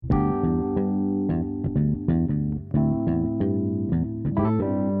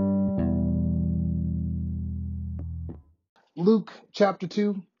Luke chapter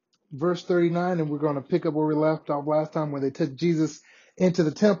 2, verse 39, and we're going to pick up where we left off last time when they took Jesus into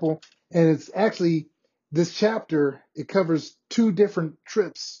the temple. And it's actually, this chapter, it covers two different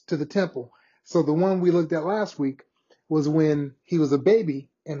trips to the temple. So the one we looked at last week was when he was a baby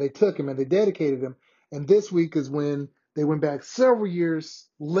and they took him and they dedicated him. And this week is when they went back several years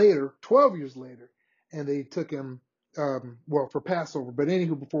later, 12 years later, and they took him, for Passover. But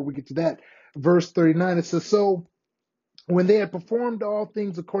anywho, before we get to that, verse 39, it says, "So when they had performed all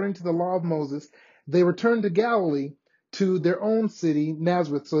things according to the law of Moses, they returned to Galilee, to their own city,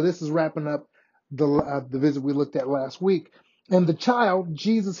 Nazareth." So this is wrapping up the visit we looked at last week. "And the child,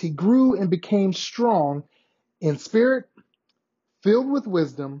 Jesus, he grew and became strong in spirit, filled with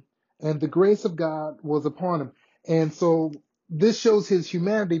wisdom, and the grace of God was upon him." And so this shows his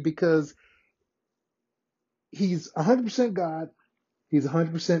humanity because he's 100% God, he's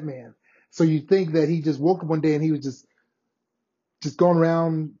 100% man. So you think that he just woke up one day and he was just going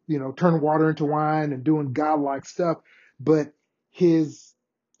around, turning water into wine and doing godlike stuff. But his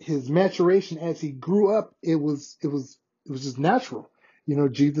maturation as he grew up, it was just natural.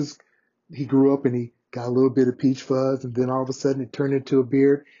 Jesus, he grew up and he got a little bit of peach fuzz, and then all of a sudden it turned into a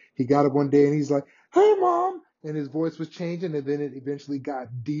beard. He got up one day and he's like, "Hey, Mom," and his voice was changing, and then it eventually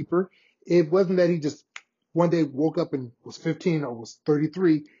got deeper. It wasn't that he just one day woke up and was 15 or was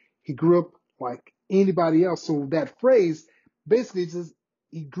 33. He grew up like anybody else. So that phrase basically says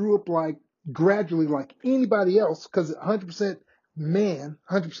he grew up gradually like anybody else, because 100% man,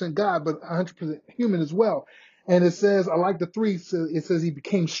 100% God, but 100% human as well. And it says, I like the three, so it says he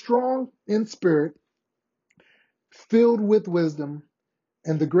became strong in spirit, filled with wisdom,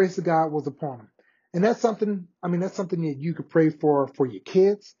 and the grace of God was upon him. And that's something that you could pray for your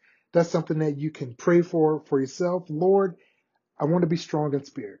kids. That's something that you can pray for yourself. Lord, I want to be strong in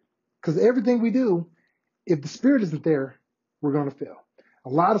spirit. Because everything we do, if the spirit isn't there, we're going to fail. A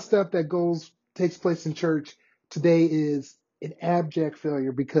lot of stuff that takes place in church today is an abject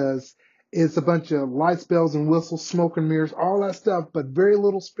failure because it's a bunch of lights, bells, and whistles, smoke and mirrors, all that stuff, but very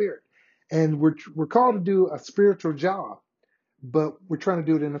little spirit. And we're called to do a spiritual job, but we're trying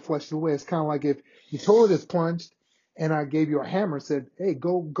to do it in a fleshly way. It's kind of like if your toilet is plunged and I gave you a hammer and said, "Hey,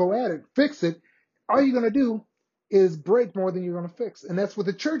 go at it, fix it." All you're going to do is break more than you're going to fix. And that's what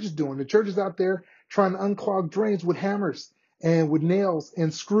the church is doing. The church is out there trying to unclog drains with hammers and with nails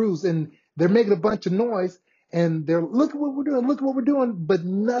and screws, and they're making a bunch of noise, and they're, "Look at what we're doing," but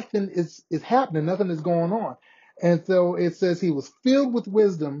nothing is happening, nothing is going on. And so it says he was filled with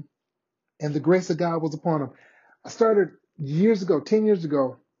wisdom and the grace of God was upon him. I started years ago, 10 years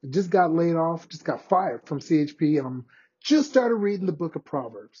ago, just got laid off, just got fired from CHP, and I'm just started reading the book of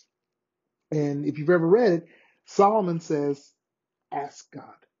Proverbs. And if you've ever read it, Solomon says, ask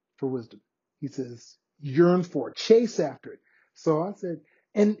God for wisdom. He says, yearn for it, chase after it. So I said,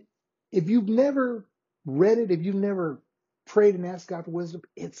 and if you've never read it, if you've never prayed and asked God for wisdom,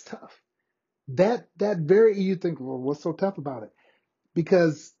 it's tough. You think, well, what's so tough about it?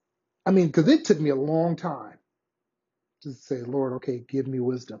 Because it took me a long time to say, "Lord, okay, give me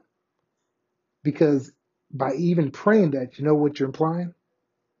wisdom." Because by even praying that, you know what you're implying?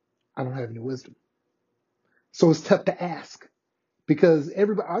 I don't have any wisdom. So it's tough to ask. Because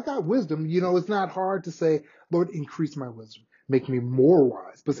I got wisdom. It's not hard to say, "Lord, increase my wisdom. Make me more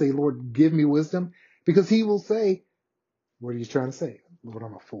wise." But say, "Lord, give me wisdom." Because he will say, "What are you trying to say?" "Lord,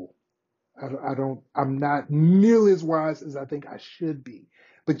 I'm a fool. I'm not nearly as wise as I think I should be."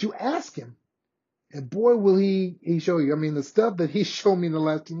 But you ask him, and boy, will he show you. The stuff that he showed me in the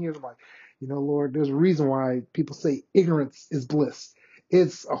last 10 years, I'm like, Lord, there's a reason why people say ignorance is bliss.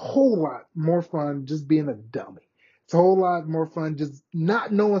 It's a whole lot more fun just being a dummy. It's a whole lot more fun just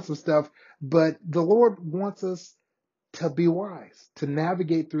not knowing some stuff, but the Lord wants us to be wise, to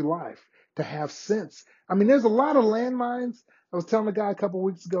navigate through life, to have sense. There's a lot of landmines. I was telling a guy a couple of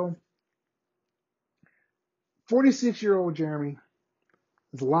weeks ago, 46-year-old Jeremy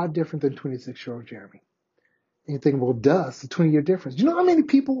is a lot different than 26-year-old Jeremy. And you think, well, duh, it's a 20-year difference. You know how many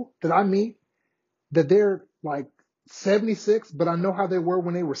people that I meet that they're like 76, but I know how they were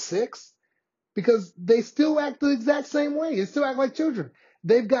when they were 6? Because they still act the exact same way. They still act like children.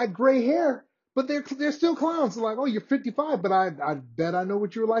 They've got gray hair, but they're still clowns. They're like, "Oh, you're 55, but I bet I know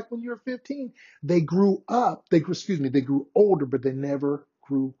what you were like when you were 15. They grew up. They grew older, but they never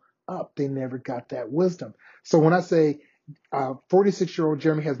grew up. They never got that wisdom. So when I say 46-year-old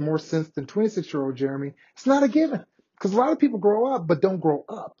Jeremy has more sense than 26-year-old Jeremy, it's not a given, because a lot of people grow up but don't grow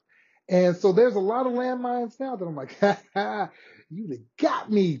up. And so there's a lot of landmines now that I'm like, you'd have got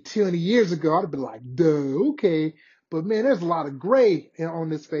me 20 years ago. I'd have been like, duh, okay. But man, there's a lot of gray on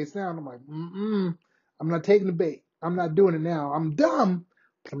this face now. And I'm like, I'm not taking the bait. I'm not doing it now. I'm dumb,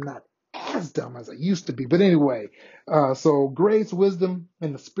 but I'm not as dumb as I used to be. But anyway, so grace, wisdom,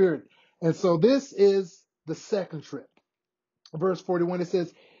 and the Spirit. And so this is the second trip. Verse 41, it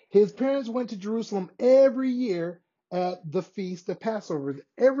says, his parents went to Jerusalem every year at the feast of Passover.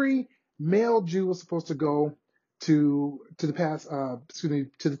 Every male Jew was supposed to go to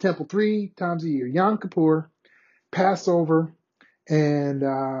the temple 3 times a year. Yom Kippur, Passover, and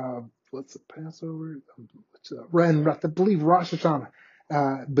what's the Passover? And I believe Rosh Hashanah.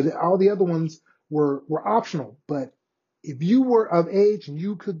 But all the other ones were optional. But if you were of age and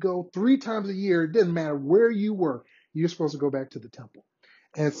you could go 3 times a year, it didn't matter where you were, you're supposed to go back to the temple.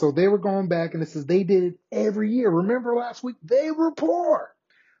 And so they were going back, and it says they did it every year. Remember last week? They were poor.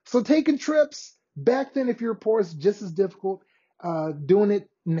 So taking trips back then, if you're poor, is just as difficult. Doing it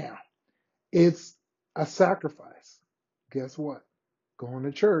now, it's a sacrifice. Guess what? Going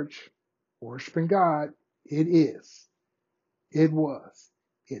to church, worshiping God, it is. It was.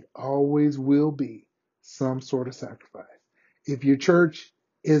 It always will be some sort of sacrifice. If your church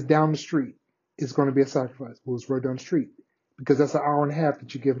is down the street, it's going to be a sacrifice. Well, it's right down the street because that's an hour and a half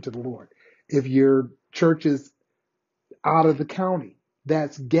that you give to the Lord. If your church is out of the county,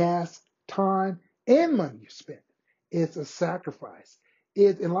 that's gas, time, and money you spend. It's a sacrifice.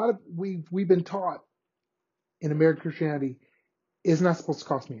 And a lot of we've been taught in American Christianity, it's not supposed to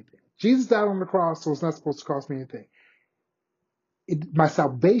cost me anything. Jesus died on the cross, so it's not supposed to cost me anything. My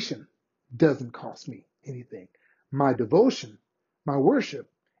salvation doesn't cost me anything. My devotion, my worship,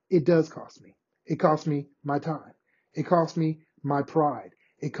 it does cost me. It costs me my time. It costs me my pride.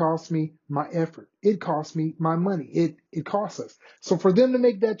 It costs me my effort. It costs me my money. It costs us. So for them to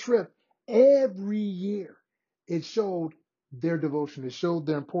make that trip every year, it showed their devotion. It showed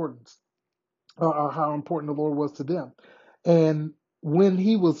their importance, how important the Lord was to them. And when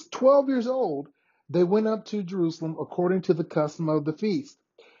he was 12 years old, they went up to Jerusalem according to the custom of the feast.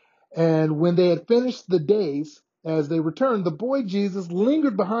 And when they had finished the days, as they returned, the boy Jesus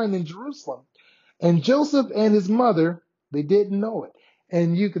lingered behind in Jerusalem. And Joseph and his mother, they didn't know it.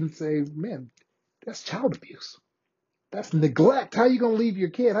 And you can say, man, that's child abuse. That's neglect. How are you going to leave your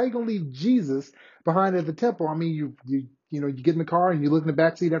kid? How are you going to leave Jesus behind at the temple? I mean, you get in the car and you look in the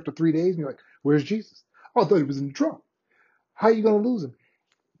back seat after 3 days and you're like, where's Jesus? Oh, I thought he was in the trunk. How are you going to lose him?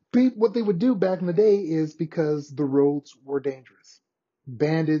 What they would do back in the day is because the roads were dangerous.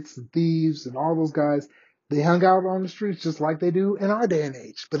 Bandits and thieves and all those guys, they hung out on the streets just like they do in our day and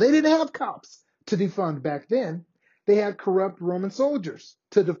age. But they didn't have cops to defund back then. They had corrupt Roman soldiers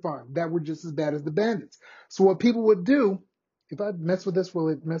to defund that were just as bad as the bandits. So what people would do, if I mess with this, will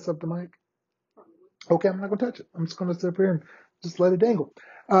it mess up the mic? Okay, I'm not going to touch it. I'm just going to sit up here and just let it dangle.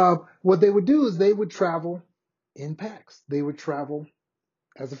 What they would do is they would travel in packs. They would travel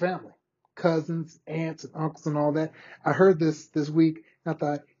as a family, cousins, aunts, and uncles, and all that. I heard this week, and I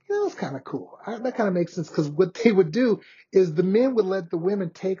thought, that's kind of cool. That kind of makes sense because what they would do is the men would let the women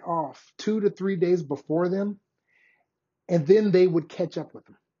take off 2 to 3 days before them, and then they would catch up with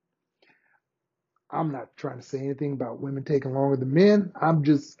them. I'm not trying to say anything about women taking longer than men.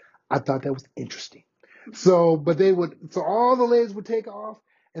 I thought that was interesting. So all the ladies would take off,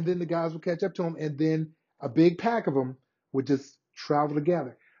 and then the guys would catch up to them, and then a big pack of them would just travel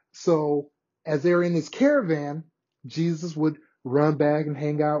together. So as they're in his caravan, Jesus would run back and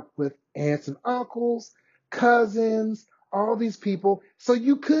hang out with aunts and uncles, cousins, all these people. So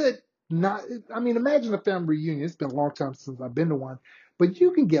you could not, imagine a family reunion. It's been a long time since I've been to one, but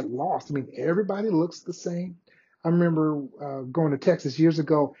you can get lost. I mean, everybody looks the same. I remember going to Texas years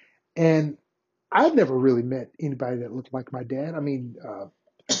ago, and I'd never really met anybody that looked like my dad.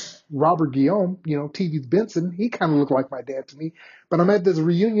 Robert Guillaume, TV's Benson, he kind of looked like my dad to me. But I'm at this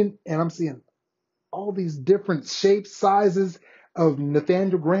reunion and I'm seeing all these different shapes, sizes of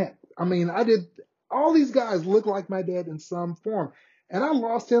Nathaniel Grant. All these guys look like my dad in some form. And I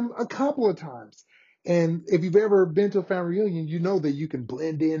lost him a couple of times. And if you've ever been to a family reunion, you know that you can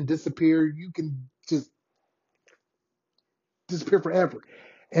blend in, disappear. You can just disappear forever.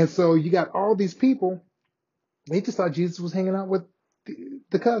 And so you got all these people. They just thought Jesus was hanging out with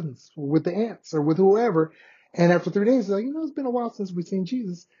the cousins, or with the aunts, or with whoever. And after 3 days, they're like, it's been a while since we've seen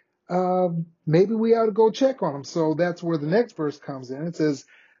Jesus. Maybe we ought to go check on him. So that's where the next verse comes in. It says,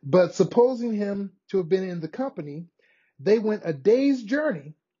 but supposing him to have been in the company, they went a day's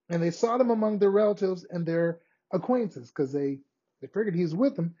journey, and they sought him among their relatives and their acquaintances, because they figured he was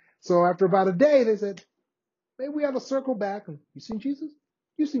with them. So after about a day, they said, maybe we ought to circle back. And you seen Jesus?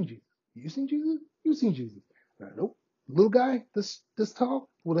 You seen Jesus? You seen Jesus? You seen Jesus? Nope. Little guy, this tall,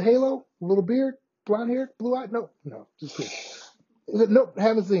 with a halo, a little beard, blonde hair, blue eyed. No, just here. Nope,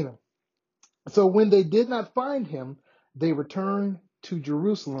 haven't seen him. So when they did not find him, they returned to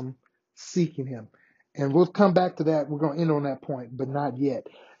Jerusalem seeking him. And we'll come back to that. We're going to end on that point, but not yet.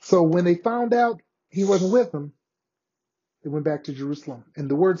 So when they found out he wasn't with them, they went back to Jerusalem. And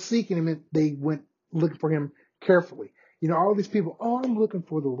the word seeking him meant they went looking for him carefully. You know, all these people, oh, I'm looking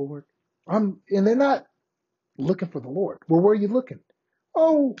for the Lord. And they're not looking for the Lord. Well, where are you looking?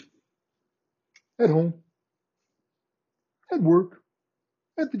 Oh, at home, at work,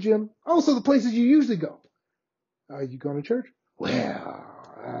 at the gym. Also, the places you usually go. Are you going to church? Well,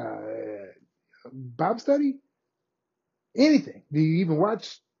 Bible study? Anything. Do you even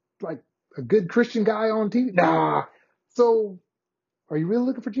watch like a good Christian guy on TV? Nah. So, are you really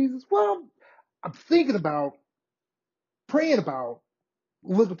looking for Jesus? Well, I'm thinking about, praying about,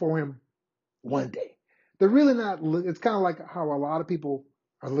 looking for him one day. They're really not, it's kind of like how a lot of people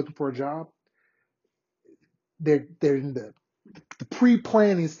are looking for a job. They're in the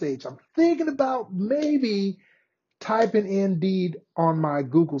pre-planning stage. I'm thinking about maybe typing Indeed on my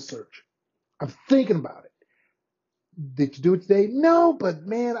Google search. I'm thinking about it. Did you do it today? No, but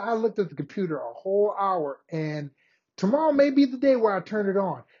man, I looked at the computer a whole hour, and tomorrow may be the day where I turn it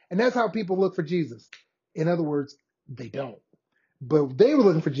on. And that's how people look for Jesus. In other words, they don't. But they were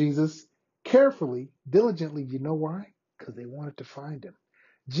looking for Jesus carefully, diligently. You know why? Because they wanted to find him.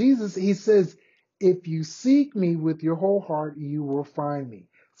 Jesus, he says, if you seek me with your whole heart, you will find me.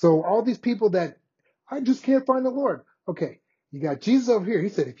 So all these people that, I just can't find the Lord. Okay, you got Jesus over here. He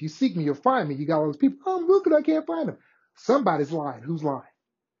said, if you seek me, you'll find me. You got all those people, oh, I'm looking, I can't find him. Somebody's lying. Who's lying?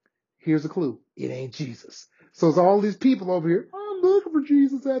 Here's a clue. It ain't Jesus. So it's all these people over here. I'm looking for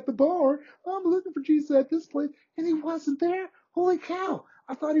Jesus at the bar. I'm looking for Jesus at this place. And he wasn't there. Holy cow.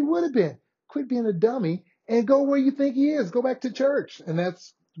 I thought he would have been. Quit being a dummy and go where you think he is. Go back to church. And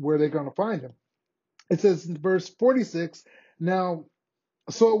that's where they're going to find him. It says in verse 46, now,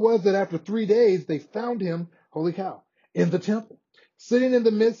 so it was that after 3 days they found him, holy cow, in the temple, sitting in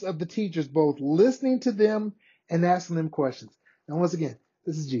the midst of the teachers, both listening to them and asking them questions. Now, once again,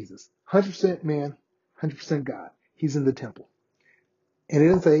 this is Jesus, 100% man, 100% God. He's in the temple. And it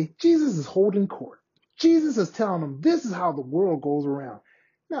didn't say Jesus is holding court. Jesus is telling them this is how the world goes around.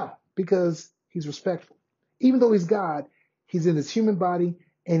 No, because he's respectful. Even though he's God, he's in his human body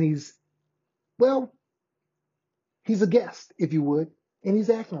and well, he's a guest, if you would, and he's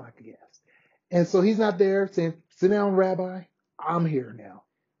acting like a guest. And so he's not there saying, sit down, Rabbi, I'm here now.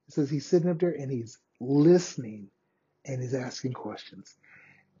 It says he's sitting up there and he's listening and he's asking questions.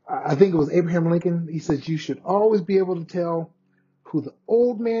 I think it was Abraham Lincoln. He says you should always be able to tell who the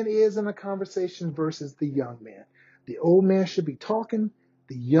old man is in a conversation versus the young man. The old man should be talking.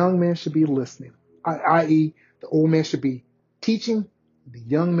 The young man should be listening, i.e., the old man should be teaching. The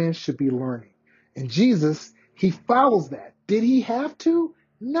young man should be learning. And Jesus, he follows that. Did he have to?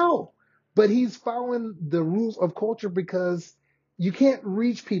 No. But he's following the rules of culture because you can't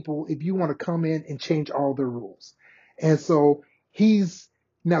reach people if you want to come in and change all their rules. And so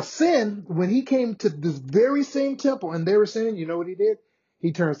now sin, when he came to this very same temple and they were sinning, you know what he did?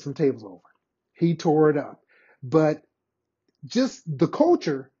 He turned some tables over. He tore it up. But just the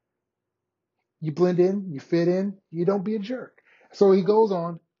culture, you blend in, you fit in, you don't be a jerk. So he goes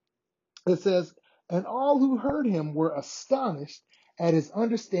on. It says, and all who heard him were astonished at his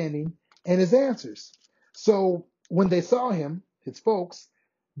understanding and his answers. So when they saw him, his folks,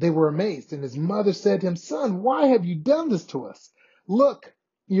 they were amazed. And his mother said to him, son, why have you done this to us? Look,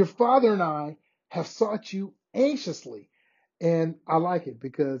 your father and I have sought you anxiously. And I like it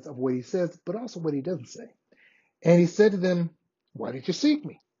because of what he says, but also what he doesn't say. And he said to them, why did you seek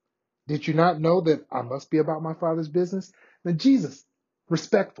me? Did you not know that I must be about my father's business? Then Jesus,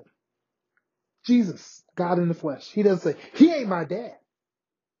 respectful. Jesus, God in the flesh. He doesn't say, he ain't my dad.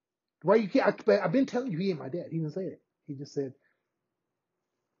 Why you can't, I've been telling you he ain't my dad. He didn't say that. He just said,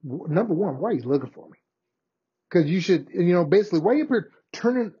 number one, why are you looking for me? Because you should, basically, why are you up here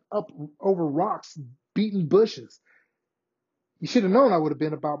turning up over rocks, beating bushes? You should have known I would have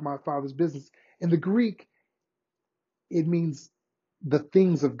been about my father's business. In the Greek, it means the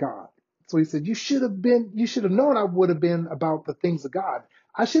things of God. So he said, you should have known I would have been about the things of God.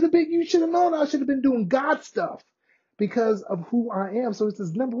 You should have known I should have been doing God stuff because of who I am. So he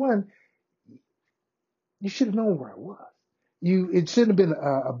says, number one, you should have known where I was. It shouldn't have been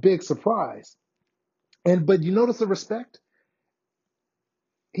a big surprise. But you notice the respect?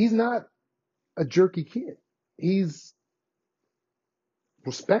 He's not a jerky kid. He's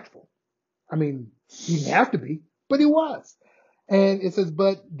respectful. I mean, he didn't have to be, but he was. And it says,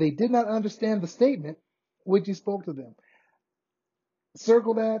 but they did not understand the statement which he spoke to them.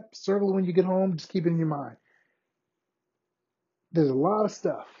 Circle it when you get home, just keep it in your mind. There's a lot of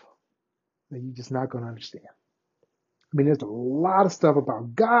stuff that you're just not going to understand. I mean, there's a lot of stuff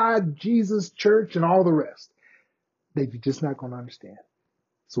about God, Jesus, church, and all the rest that you're just not going to understand.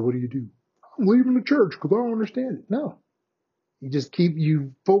 So what do? I'm leaving the church because I don't understand it. No,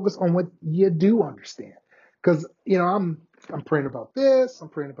 you focus on what you do understand. Because, I'm praying about this, I'm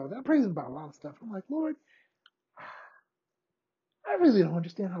praying about that, I'm praying about a lot of stuff. I'm like, Lord, I really don't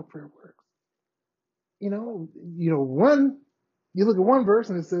understand how prayer works. You look at one verse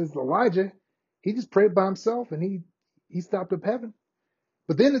and it says Elijah, he just prayed by himself and he stopped up heaven.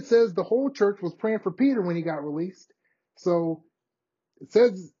 But then it says the whole church was praying for Peter when he got released. So it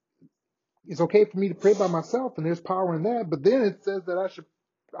says it's okay for me to pray by myself and there's power in that. But then it says that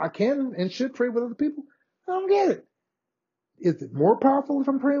I can and should pray with other people. I don't get it. Is it more powerful if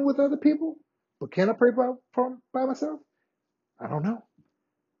I'm praying with other people? But can I pray by myself? I don't know.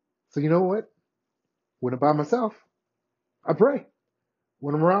 So you know what? When I'm by myself, I pray.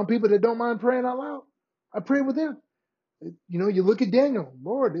 When I'm around people that don't mind praying out loud, I pray with them. You look at Daniel.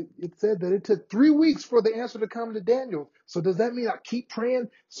 Lord, it said that it took 3 weeks for the answer to come to Daniel. So does that mean I keep praying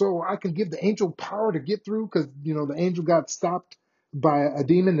so I can give the angel power to get through? Because, the angel got stopped by a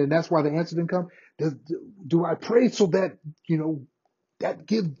demon and that's why the answer didn't come. Do I pray so that, that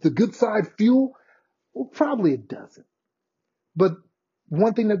gives the good side fuel? Well, probably it doesn't. But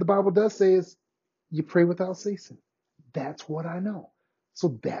one thing that the Bible does say is you pray without ceasing. That's what I know.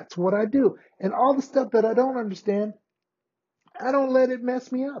 So that's what I do. And all the stuff that I don't understand, I don't let it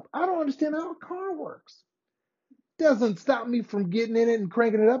mess me up. I don't understand how a car works. Doesn't stop me from getting in it and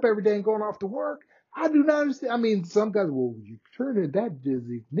cranking it up every day and going off to work. I do not understand. I mean, some guys, well, you turn it, that is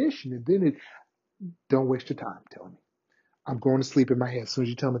ignition, and then don't waste your time telling me. I'm going to sleep in my head as soon as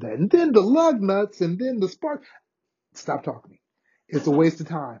you tell me that. And then the lug nuts and then the spark. Stop talking to me. It's a waste of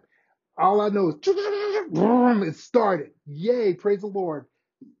time. All I know is it started. Yay, praise the Lord.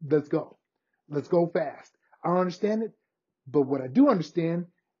 Let's go. Let's go fast. I don't understand it, but what I do understand,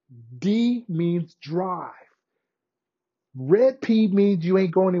 D means drive. Red P means you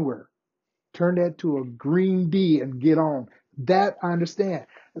ain't going anywhere. Turn that to a green D and get on. That I understand.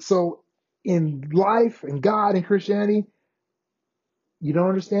 So in life and God and Christianity, you don't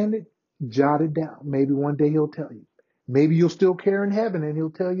understand it? Jot it down. Maybe one day he'll tell you. Maybe you'll still care in heaven and he'll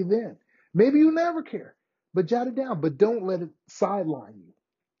tell you then. Maybe you'll never care. But jot it down. But don't let it sideline you.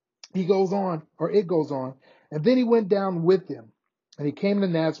 He goes on, or it goes on, and then he went down with them. And he came to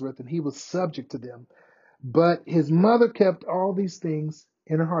Nazareth and he was subject to them. But his mother kept all these things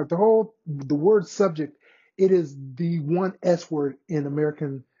in her heart. The word subject, it is the one S word in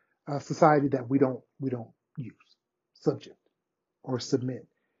American society that we don't use. Subject or submit.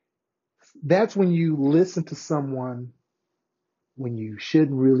 That's when you listen to someone when you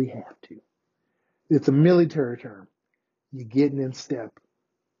shouldn't really have to. It's a military term. You're getting in step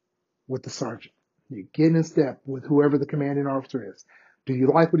with the sergeant. You're getting in step with whoever the commanding officer is. Do you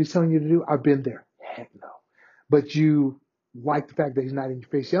like what he's telling you to do? I've been there. Heck no. But you like the fact that he's not in your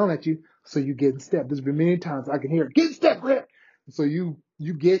face yelling at you, so you get in step. There's been many times I can hear it. Get in step, Rick! So you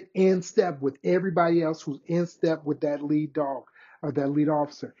get in step with everybody else who's in step with that lead dog or that lead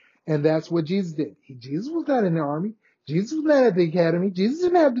officer. And that's what Jesus did. Jesus was not in the army. Jesus was not at the academy. Jesus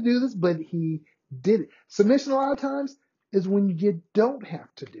didn't have to do this, but he did it. Submission a lot of times is when you don't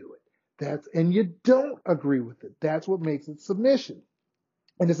have to do it. And you don't agree with it. That's what makes it submission.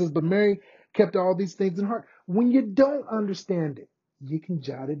 And it says, but Mary kept all these things in heart. When you don't understand it, you can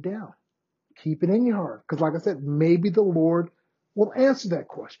jot it down. Keep it in your heart. Because like I said, maybe the Lord will answer that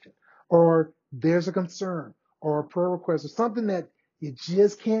question. Or there's a concern or a prayer request or something that you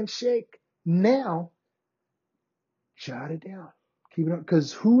just can't shake. Now, jot it down. Keep it up.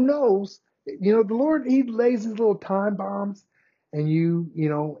 Because who knows? The Lord, he lays these little time bombs and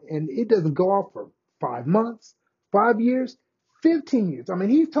and it doesn't go off for 5 months, 5 years, 15 years. I mean,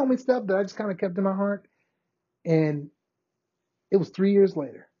 he's told me stuff that I just kind of kept in my heart. And it was 3 years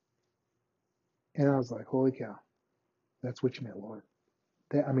later. And I was like, holy cow, that's what you meant, Lord.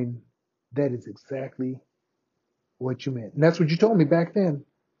 That is exactly what you meant. And that's what you told me back then.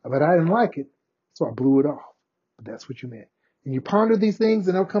 But I didn't like it, so I blew it off. But that's what you meant. And you ponder these things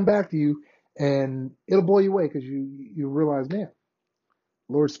and they'll come back to you and it'll blow you away because you realize, man,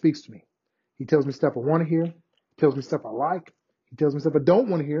 the Lord speaks to me. He tells me stuff I want to hear. He tells me stuff I like. He tells me stuff I don't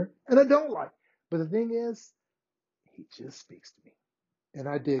want to hear and I don't like. But the thing is, he just speaks to me. And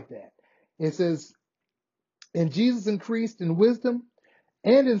I dig that. It says, and Jesus increased in wisdom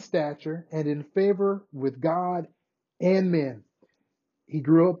and in stature and in favor with God and men. He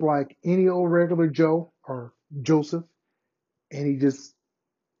grew up like any old regular Joe or Joseph. And he just,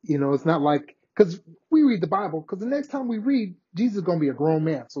 it's not like, Because we read the Bible, because the next time we read, Jesus is going to be a grown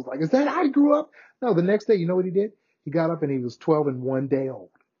man. So it's like, is that how he grew up? No, the next day, you know what he did? He got up and he was 12 and 1 day old.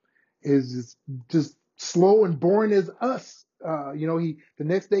 Is just slow and boring as us. The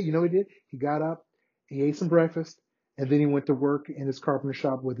next day, you know what he did? He got up, he ate some breakfast, and then he went to work in his carpenter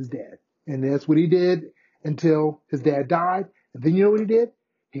shop with his dad. And that's what he did until his dad died. And then you know what he did?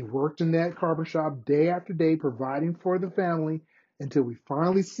 He worked in that carpenter shop day after day, providing for the family until we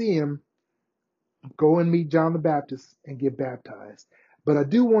finally see him go and meet John the Baptist and get baptized. But I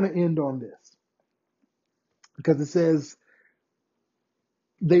do want to end on this because it says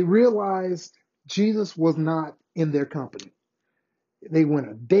they realized Jesus was not in their company. They went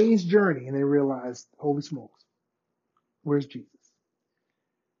a day's journey and they realized, holy smokes, where's Jesus?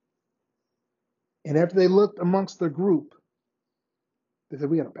 And after they looked amongst their group, they said,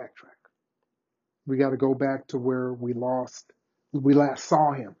 we got to backtrack. We got to go back to where we last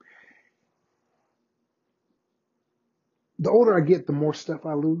saw him. The older I get, the more stuff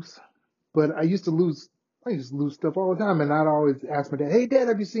I lose. But I used to lose stuff all the time. And I'd always ask my dad, hey, Dad,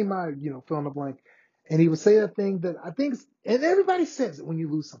 have you seen my, fill in the blank? And he would say that thing that I think, and everybody says it when you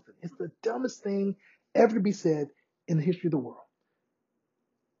lose something. It's the dumbest thing ever to be said in the history of the world.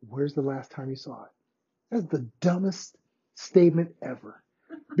 Where's the last time you saw it? That's the dumbest statement ever.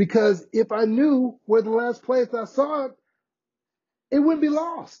 Because if I knew where the last place I saw it, it wouldn't be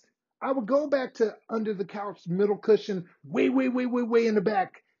lost. I would go back to under the couch, middle cushion, way in the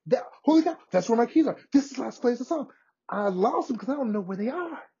back. Holy cow, that's where my keys are. This is the last place I saw them. I lost them because I don't know where they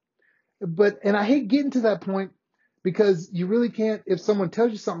are. And I hate getting to that point because you really can't, if someone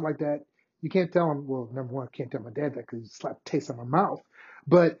tells you something like that, you can't tell them, well, number one, I can't tell my dad that because he slapped taste on my mouth.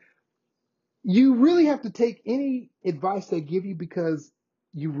 But you really have to take any advice they give you because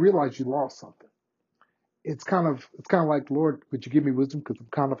you realize you lost something. It's kind of like, Lord, would you give me wisdom because I'm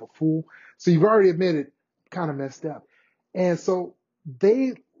kind of a fool? So you've already admitted, kind of messed up. And so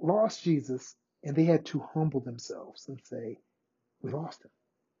they lost Jesus and they had to humble themselves and say, we lost him.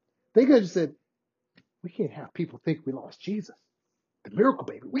 They could have just said, we can't have people think we lost Jesus, the miracle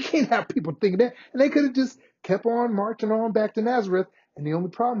baby. We can't have people thinking that. And they could have just kept on marching on back to Nazareth. And the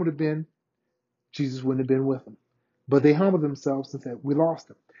only problem would have been Jesus wouldn't have been with them. But they humbled themselves and said, we lost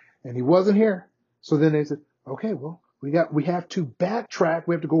him. And he wasn't here. So then they said, okay, well, we have to backtrack.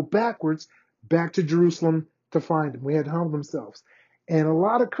 We have to go backwards back to Jerusalem to find him. We had to humble themselves. And a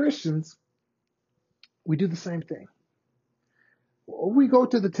lot of Christians, we do the same thing. We go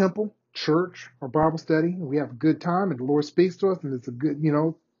to the temple, church, or Bible study, and we have a good time, and the Lord speaks to us, and it's a good,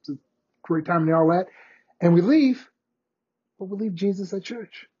 it's a great time and all that. And we leave, but we leave Jesus at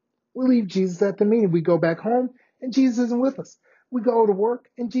church. We leave Jesus at the meeting. We go back home, and Jesus isn't with us. We go to work,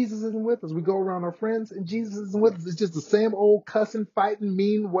 and Jesus isn't with us. We go around our friends, and Jesus isn't with us. It's just the same old cussing, fighting,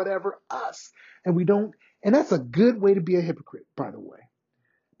 mean, whatever, us. And that's a good way to be a hypocrite, by the way.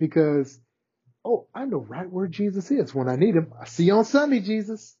 Because, I know right where Jesus is when I need him. I see you on Sunday,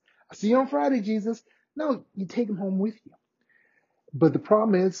 Jesus. I see you on Friday, Jesus. No, you take him home with you. But the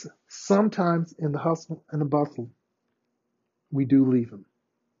problem is, sometimes in the hustle and the bustle, we do leave him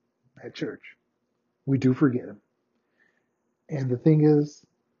at church. We do forget him. And the thing is,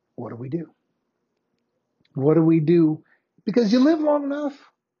 what do we do? What do we do? Because you live long enough,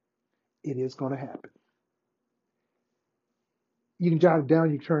 it is going to happen. You can jot it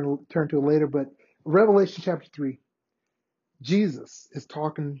down, you can turn to it later, but Revelation chapter 3, Jesus is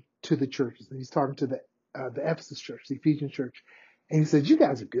talking to the churches. And he's talking to the Ephesus church, the Ephesian church. And he says, you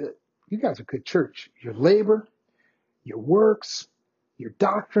guys are good. You guys are good church. Your labor, your works, your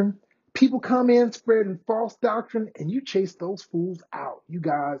doctrine. People come in spreading false doctrine, and you chase those fools out. You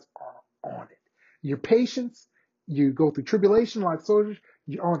guys are on it. Your patience, you go through tribulation like soldiers,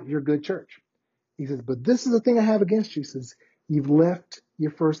 you're on it. You're a good church. He says, but this is the thing I have against you. He says, you've left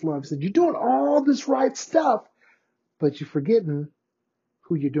your first love. He said, you're doing all this right stuff, but you're forgetting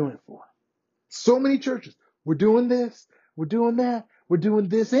who you're doing it for. So many churches, we're doing this, we're doing that, we're doing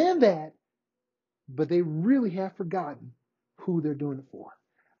this and that, but they really have forgotten who they're doing it for.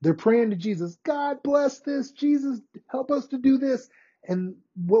 They're praying to Jesus, God bless this, Jesus, help us to do this. And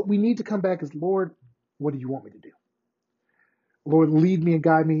what we need to come back is, Lord, what do you want me to do? Lord, lead me and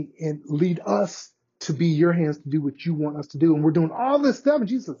guide me and lead us to be your hands to do what you want us to do. And we're doing all this stuff. And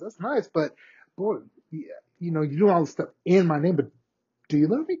Jesus says, that's nice, but boy, you're doing all this stuff in my name, but do you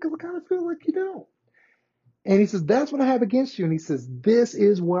love me? Because I kind of feel like you don't. And he says, that's what I have against you. And he says, this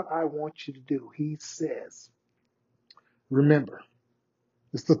is what I want you to do. He says, remember.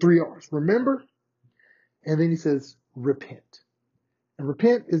 It's the 3 R's. Remember. And then he says, repent. And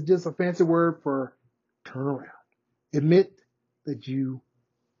repent is just a fancy word for turn around. Admit that you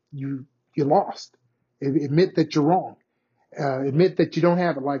you lost. Admit that you're wrong. Admit that you don't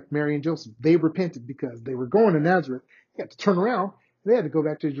have it like Mary and Joseph. They repented because they were going to Nazareth. They had to turn around. They had to go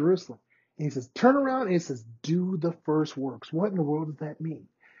back to Jerusalem. And he says, turn around, and he says, do the first works. What in the world does that mean?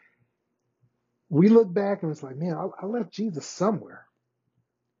 We look back and it's like, man, I left Jesus somewhere.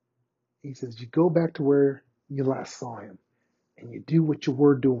 He says, you go back to where you last saw him, and you do what you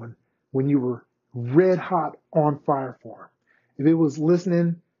were doing when you were red hot on fire for him. If it was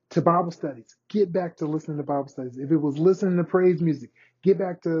listening to Bible studies, get back to listening to Bible studies. If it was listening to praise music, get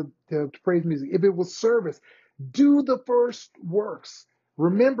back to praise music. If it was service, do the first works.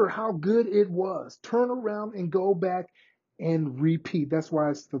 Remember how good it was. Turn around and go back and repeat. That's why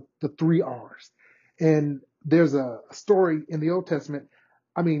it's the 3 R's. And there's a story in the Old Testament.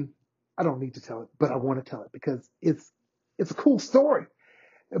 I mean, I don't need to tell it, but I want to tell it because it's a cool story.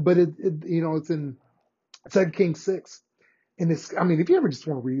 But it's in 2 Kings 6. And it's, I mean, if you ever just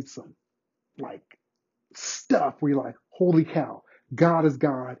want to read some like stuff where you're like, holy cow, God is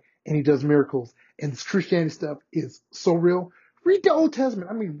God and he does miracles and this Christianity stuff is so real. Read the Old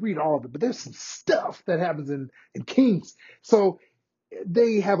Testament. I mean, read all of it, but there's some stuff that happens in Kings. So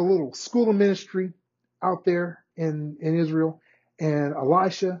they have a little school of ministry out there in Israel, and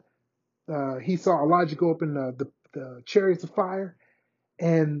Elisha, he saw Elijah go up in the chariots of fire,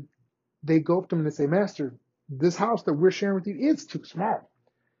 and they go up to him and they say, Master, this house that we're sharing with you is too small.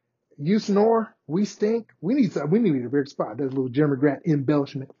 You snore, we stink. We need a bigger spot. There's a little Jeremy Grant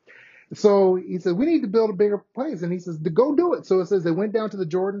embellishment. So he said, we need to build a bigger place. And he says, to go do it. So it says they went down to the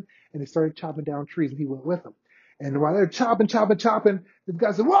Jordan and they started chopping down trees, and he went with them. And while they're chopping, the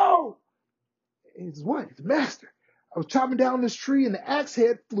guy said, whoa! And he says, what? He said, Master, I was chopping down this tree and the axe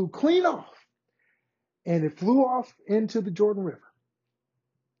head flew clean off. And it flew off into the Jordan River.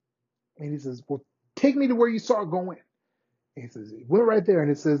 And he says, well, take me to where you saw it going. And he says, it went right there. And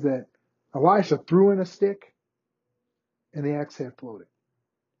it says that Elisha threw in a stick and the axe head floated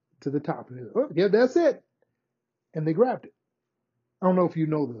to the top. And he said, oh, yeah, that's it. And they grabbed it. I don't know if you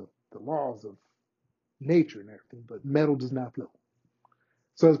know the laws of nature and everything, but metal does not float.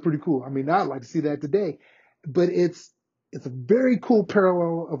 So it's pretty cool. I mean, I'd like to see that today, but it's a very cool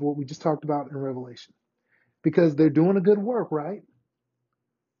parallel of what we just talked about in Revelation, because they're doing a good work, right?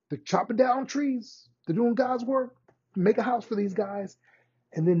 They're chopping down trees. They're doing God's work. Make a house for these guys.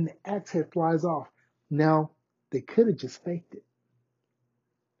 And then the axe head flies off. Now, they could have just faked it.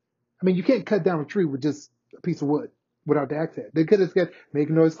 I mean, you can't cut down a tree with just a piece of wood without the axe head. They could have said, make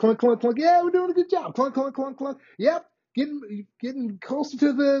a noise, clunk, clunk, clunk. Yeah, we're doing a good job. Clunk, clunk, clunk, clunk. Yep, getting closer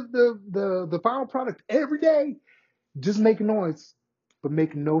to the final product every day. Just make a noise, but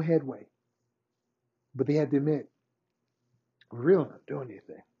make no headway. But they had to admit, we're really not doing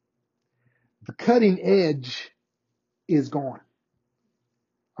anything. The cutting edge is gone.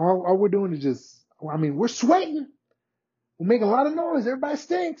 All we're doing is just, I mean, we're sweating. We're making a lot of noise. Everybody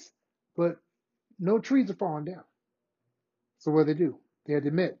stinks. But no trees are falling down. So what do? They had to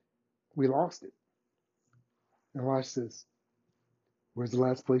admit, we lost it. And Elisha says, where's the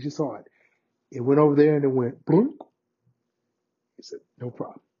last place you saw it? It went over there and it went bloom. He said, no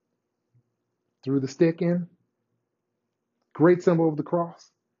problem. Threw the stick in. Great symbol of the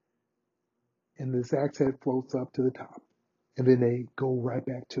cross. And this axe head floats up to the top. And then they go right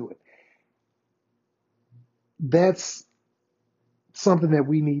back to it. That's something that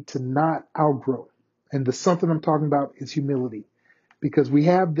we need to not outgrow. And the something I'm talking about is humility. Because we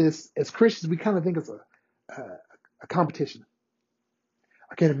have this, as Christians, we kind of think it's a competition.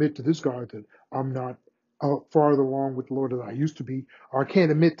 I can't admit to this guy that I'm not farther along with the Lord as I used to be. Or I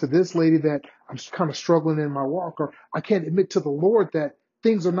can't admit to this lady that I'm kind of struggling in my walk. Or I can't admit to the Lord that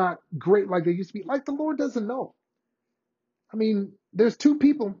things are not great like they used to be. Like the Lord doesn't know. I mean, there's 2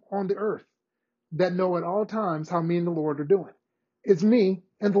 people on the earth that know at all times how me and the Lord are doing. It's me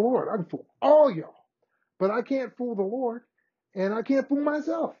and the Lord. I can fool all y'all. But I can't fool the Lord, and I can't fool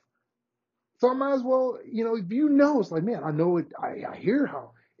myself. So I might as well, if you know, it's like, man, I know it. I hear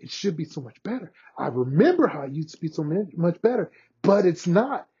how it should be so much better. I remember how it used to be so much better, but it's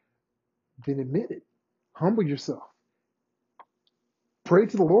not. Then admit it. Humble yourself. Pray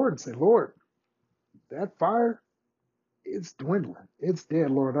to the Lord and say, Lord, that fire, it's dwindling. It's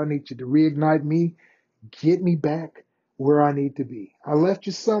dead, Lord. I need you to reignite me. Get me back where I need to be. I left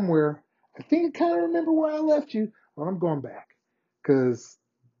you somewhere. I think I kind of remember where I left you. Well, I'm going back because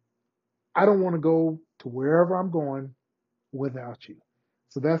I don't want to go to wherever I'm going without you.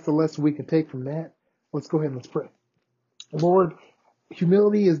 So that's the lesson we can take from that. Let's go ahead and let's pray. Lord,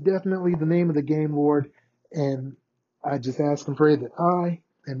 humility is definitely the name of the game, Lord. And I just ask and pray that I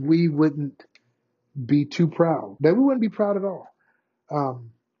and we wouldn't be too proud, that we wouldn't be proud at all.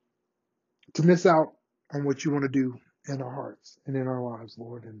 to miss out on what you want to do in our hearts and in our lives,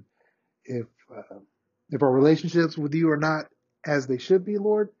 Lord. And if if our relationships with you are not as they should be,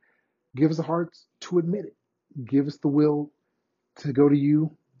 Lord, give us the hearts to admit it. Give us the will to go to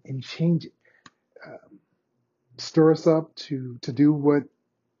you and change it. Stir us up to do what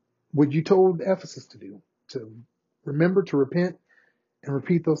you told Ephesus to do, to remember to repent and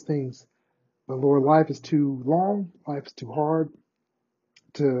repeat those things. But Lord, life is too long, life is too hard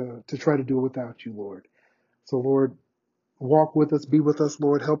to try to do it without you, Lord. So Lord, walk with us, be with us,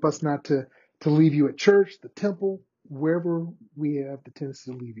 Lord. Help us not to leave you at church, the temple, wherever we have the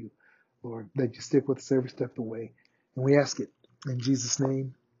tendency to leave you, Lord, that you stick with us every step of the way. And we ask it in Jesus'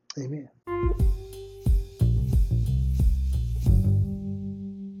 name. Amen.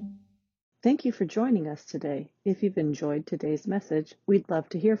 Thank you for joining us today. If you've enjoyed today's message, we'd love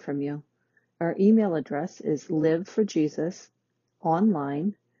to hear from you. Our email address is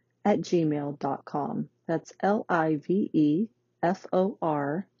liveforjesusonline@gmail.com. That's LIVEFOR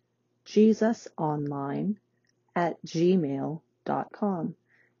JesusOnline@gmail.com.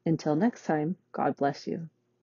 Until next time, God bless you.